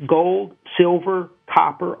gold, silver,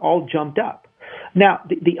 copper all jumped up. Now,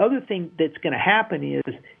 the other thing that's going to happen is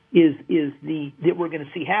we're going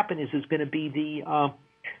to see happen is going to be the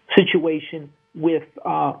situation with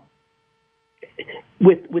the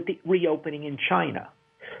reopening in China.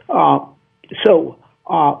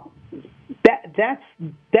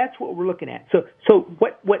 That's what we're looking at. So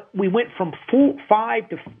what we went from 5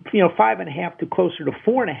 to 5.5 to closer to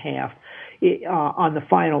 4.5 on the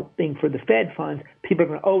final thing for the Fed funds. People are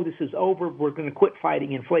going, oh, this is over. We're going to quit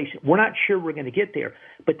fighting inflation. We're not sure we're going to get there,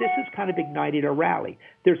 but this has kind of ignited a rally.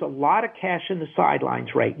 There's a lot of cash in the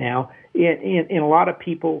sidelines right now, and a lot of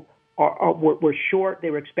people were short. They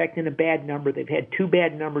were expecting a bad number. They've had 2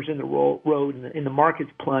 bad numbers in the road, and the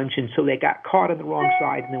market's plunged, and so they got caught on the wrong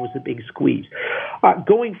side, and there was a big squeeze.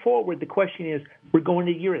 Going forward, the question is, we're going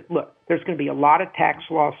to year it. Look, there's going to be a lot of tax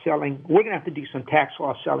loss selling. We're going to have to do some tax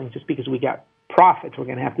loss selling just because we got profits we're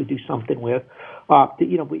going to have to do something with.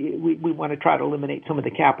 We want to try to eliminate some of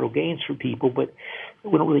the capital gains for people, but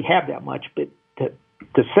we don't really have that much to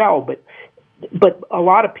sell. But a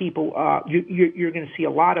lot of people, you're going to see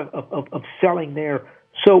a lot of selling there.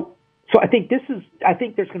 So I think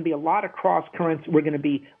there's going to be a lot of cross currents. We're going to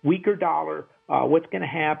be weaker dollar. What's going to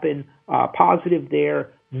happen? Positive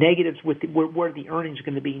there, negatives with where the earnings are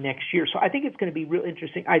going to be next year. So I think it's going to be real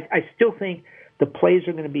interesting. I still think the plays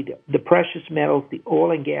are going to be the precious metals, the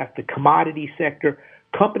oil and gas, the commodity sector,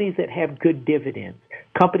 companies that have good dividends,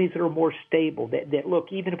 companies that are more stable, that look,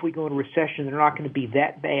 even if we go into recession, they're not going to be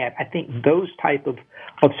that bad. I think those type of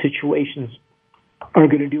situations are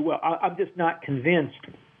going to do well. I'm just not convinced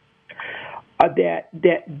that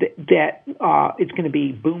it's going to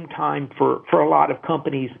be boom time for a lot of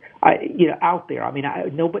companies out there. I mean,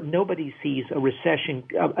 nobody sees a recession,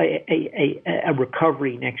 a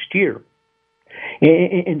recovery next year,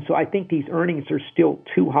 and so I think these earnings are still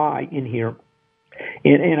too high in here.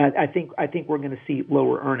 And I think we're going to see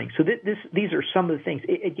lower earnings. So these are some of the things.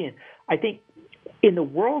 Again, I think in the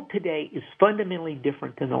world today is fundamentally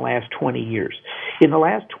different than the last 20 years. In the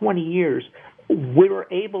last 20 years, we were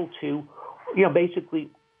able to, basically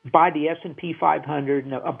buy the S&P 500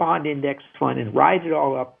 and a bond index fund and ride it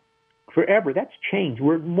all up forever. That's changed.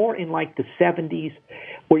 We're more in like the 70s,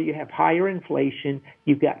 where you have higher inflation.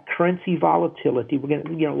 You've got currency volatility. We're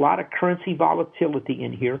going to, a lot of currency volatility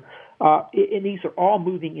in here. And these are all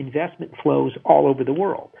moving investment flows all over the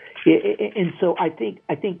world. And so I think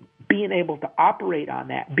being able to operate on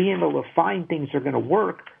that, being able to find things that are going to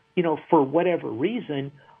work, for whatever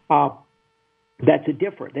reason, that's a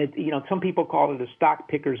different. Some people call it a stock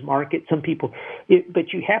picker's market. Some people,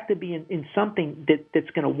 but you have to be in something that's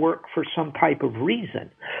going to work for some type of reason.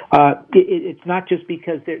 It's not just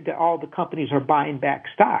because all the companies are buying back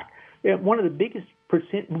stock. One of the biggest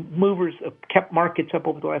movers have kept markets up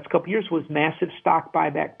over the last couple of years was massive stock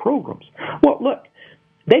buyback programs. Well, look,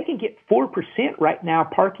 they can get 4% right now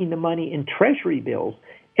parking the money in Treasury bills.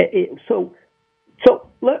 So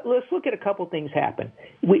let's look at a couple things happen.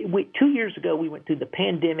 2 years ago, we went through the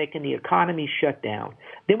pandemic and the economy shut down.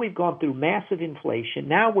 Then we've gone through massive inflation.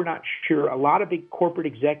 Now we're not sure. A lot of big corporate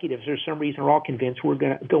executives, for some reason, are all convinced we're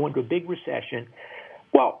going to go into a big recession.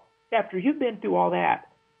 Well, after you've been through all that,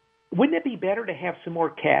 wouldn't it be better to have some more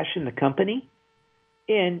cash in the company?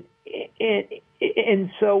 And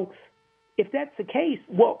so if that's the case,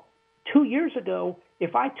 well, 2 years ago,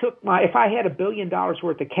 if I had $1 billion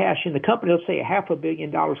worth of cash in the company, let's say $500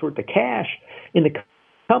 million worth of cash in the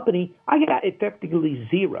company, I got effectively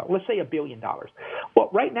zero. Let's say $1 billion. Well,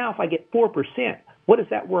 right now, if I get 4%, what does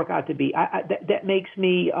that work out to be? That makes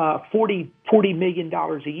me $40 million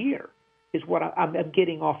a year is what I'm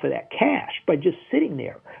getting off of that cash by just sitting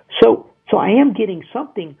there. So I am getting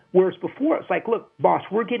something, whereas before it's like, look, boss,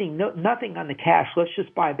 we're getting nothing on the cash. Let's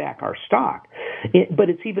just buy back our stock. But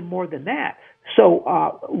it's even more than that. So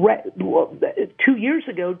 2 years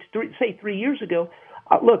ago, 3 years ago,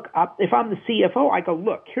 look, if I'm the CFO, I go,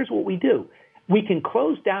 look, here's what we do. We can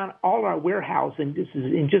close down all our warehousing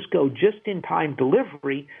and just go just-in-time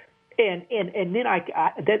delivery. And then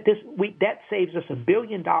that saves us $1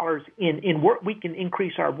 billion in work. We can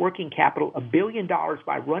increase our working capital $1 billion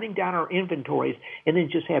by running down our inventories, and then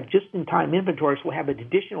just have just-in-time inventories. We'll have an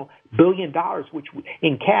additional $1 billion, which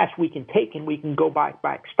in cash we can take and we can go buy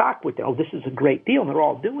back stock with it. Oh, this is a great deal, and they're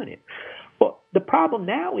all doing it. Well, the problem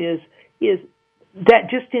now is that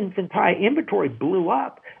just-in-time inventory blew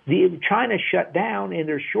up. China shut down, and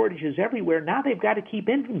there's shortages everywhere. Now they've got to keep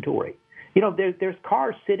inventory. There's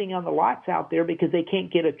cars sitting on the lots out there because they can't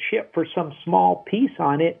get a chip for some small piece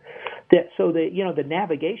on it, so the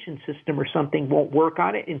navigation system or something won't work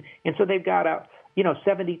on it, and so they've got a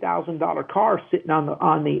 $70,000 car sitting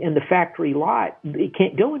in the factory lot. It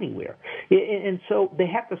can't go anywhere, and so they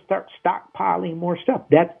have to start stockpiling more stuff.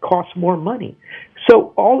 That costs more money.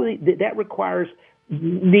 So that requires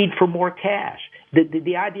need for more cash.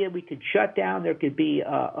 The idea we could shut down, there could be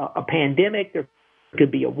a pandemic, there could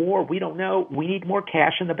be a war. We don't know. We need more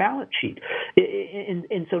cash in the balance sheet.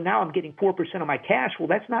 And so now I'm getting 4% of my cash. Well,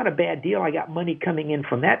 that's not a bad deal. I got money coming in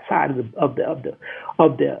from that side of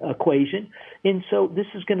the equation. And so this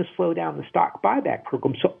is going to slow down the stock buyback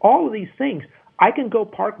program. So all of these things, I can go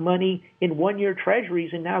park money in 1-year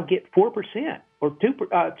treasuries and now get 4%, or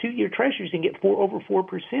 2-year treasuries and get over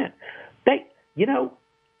 4%.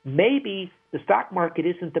 Maybe the stock market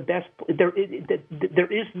isn't the best. There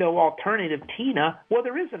is no alternative, Tina. Well,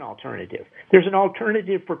 there is an alternative. There's an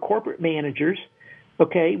alternative for corporate managers,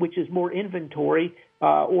 okay, which is more inventory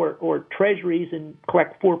or treasuries and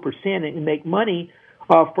collect 4% and make money.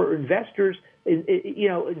 For investors,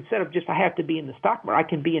 instead of just I have to be in the stock market, I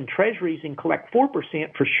can be in treasuries and collect 4%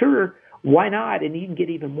 for sure. Why not? And you can get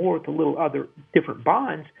even more with a little other different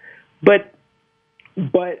bonds. But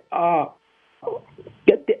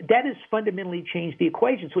that has fundamentally changed the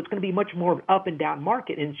equation. So it's going to be much more of an up and down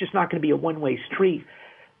market, and it's just not going to be a one-way street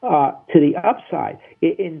to the upside.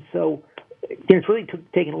 And so it's really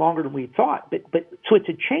taking longer than we thought. But so it's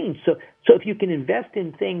a change. So if you can invest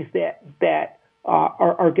in things that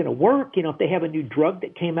are going to work, if they have a new drug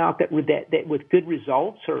that came out that with good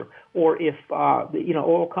results, or if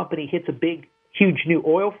oil company hits a huge new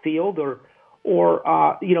oil field, or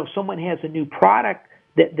someone has a new product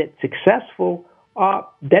that's successful,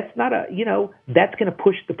 that's not that's going to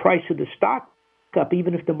push the price of the stock up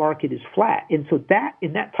even if the market is flat. And so that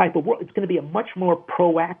in that type of world, it's going to be a much more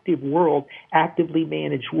proactive world, actively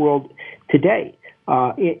managed world today.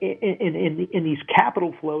 And these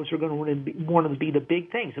capital flows are going to one of the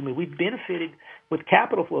big things. I mean, we've benefited with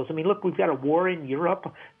capital flows. I mean, look, we've got a war in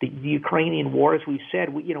Europe, the Ukrainian war, as we've said.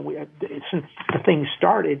 Since the thing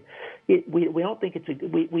started, we don't think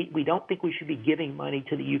we don't think we should be giving money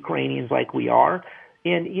to the Ukrainians like we are.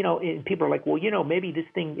 And, and people are like, well, maybe this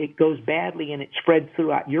thing, it goes badly and it spreads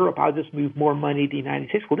throughout Europe. I'll just move more money to the United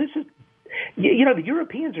States. Well, this is, the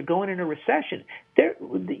Europeans are going into recession. They're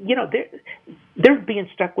being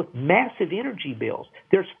stuck with massive energy bills.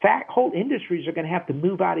 There's whole industries are going to have to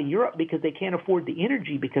move out of Europe because they can't afford the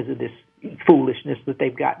energy because of this foolishness that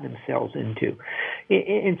they've gotten themselves into.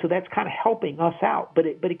 And so that's kind of helping us out.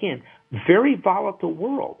 But again, very volatile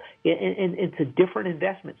world, and it's a different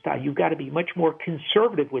investment style. You've got to be much more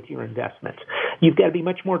conservative with your investments. You've got to be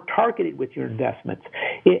much more targeted with your investments,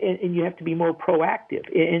 and you have to be more proactive.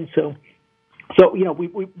 And so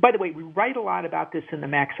we by the way, we write a lot about this in the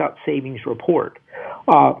Max Out Savings Report,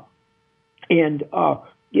 and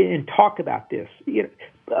talk about this.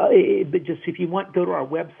 But just if you want, go to our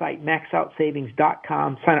website,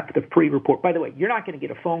 maxoutsavings.com, sign up for the free report. By the way, you're not going to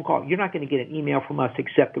get a phone call. You're not going to get an email from us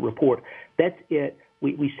except the report. That's it.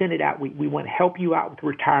 We send it out. We want to help you out with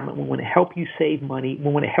retirement. We want to help you save money. We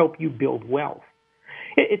want to help you build wealth.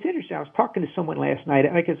 It's interesting. I was talking to someone last night.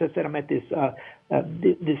 Like as I said, I'm at this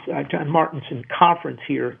John Martinson conference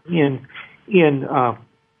here in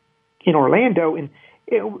Orlando, and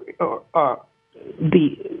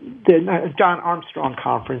the John Armstrong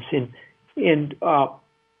conference, and the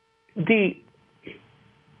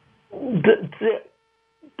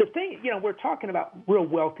thing, we're talking about real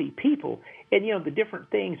wealthy people, and the different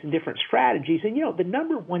things and different strategies, and the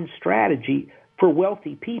number one strategy for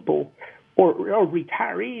wealthy people or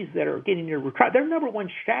retirees that are getting their retirement, their number one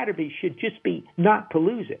strategy should just be not to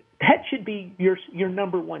lose it. That should be your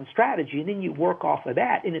number one strategy, and then you work off of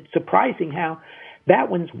that. And it's surprising how that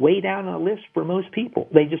one's way down on the list for most people.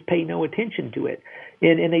 They just pay no attention to it,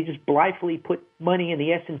 and they just blithely put money in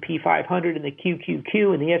the S&P 500 and the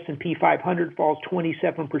QQQ, and the S&P 500 falls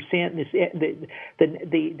 27%, and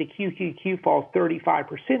the QQQ falls 35%,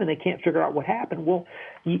 and they can't figure out what happened. Well,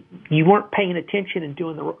 you weren't paying attention and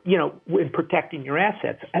doing in protecting your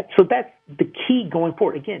assets. So that's the key going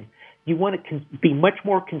forward. Again, you want to be much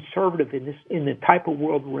more conservative in the type of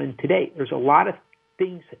world we're in today. There's a lot of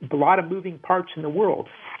things, a lot of moving parts in the world.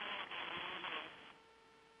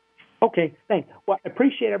 Okay, thanks. Well, I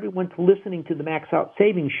appreciate everyone for listening to the Max Out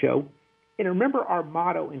Savings Show. And remember our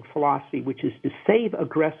motto in philosophy, which is to save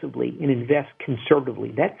aggressively and invest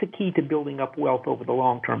conservatively. That's the key to building up wealth over the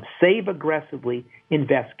long term. Save aggressively,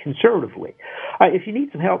 invest conservatively. If you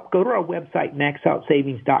need some help, go to our website,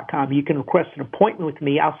 maxoutsavings.com. You can request an appointment with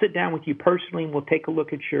me. I'll sit down with you personally, and we'll take a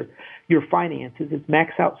look at your finances. It's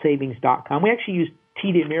maxoutsavings.com. We actually use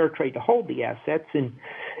TD Ameritrade to hold the assets, and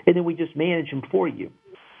then we just manage them for you.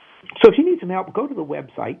 So if you need some help, go to the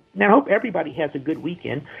website. Now, I hope everybody has a good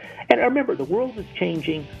weekend. And remember, the world is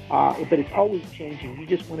changing, but it's always changing. You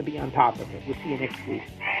just want to be on top of it. We'll see you next week.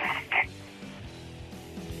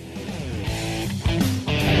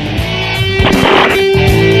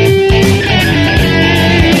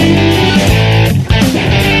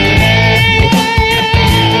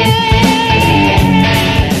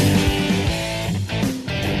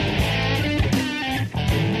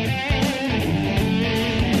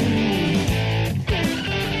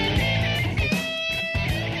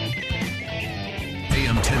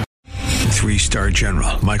 Three-star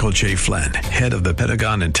General Michael J. Flynn, head of the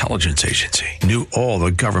Pentagon Intelligence Agency, knew all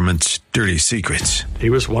the government's dirty secrets. He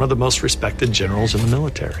was one of the most respected generals in the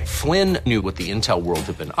military. Flynn knew what the intel world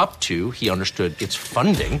had been up to. He understood its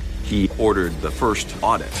funding. He ordered the first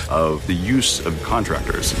audit of the use of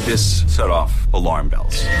contractors. This set off alarm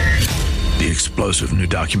bells. The explosive new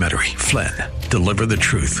documentary, Flynn, Deliver the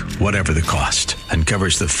Truth, Whatever the Cost,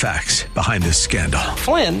 uncovers the facts behind this scandal.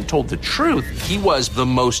 Flynn told the truth. He was the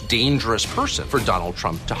most dangerous person for Donald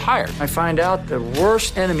Trump to hire. I find out the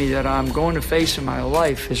worst enemy that I'm going to face in my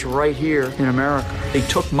life is right here in America. They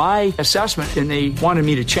took my assessment and they wanted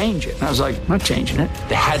me to change it. And I was like, I'm not changing it.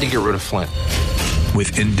 They had to get rid of Flynn.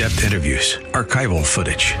 With in-depth interviews, archival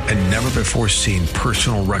footage, and never-before-seen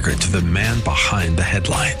personal records of the man behind the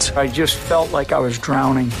headlines. I just felt like I was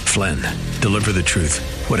drowning. Flynn, Deliver the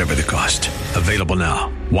Truth, Whatever the Cost. Available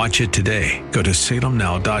now. Watch it today. Go to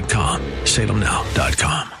salemnow.com.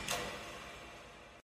 salemnow.com.